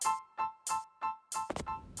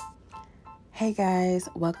Hey guys,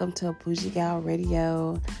 welcome to Bougie Gal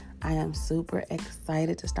Radio. I am super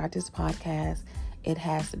excited to start this podcast. It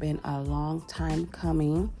has been a long time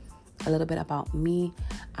coming. A little bit about me.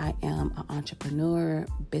 I am an entrepreneur,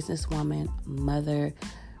 businesswoman, mother,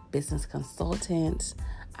 business consultant.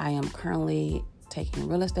 I am currently taking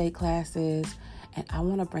real estate classes, and I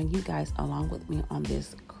want to bring you guys along with me on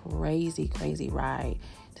this crazy ride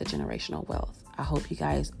to generational wealth. I hope you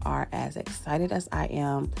guys are as excited as I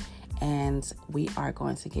am, and we are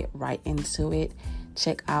going to get right into it.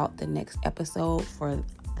 Check out the next episode for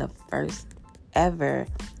the first ever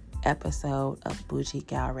episode of Bougie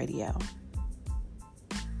Gal Radio.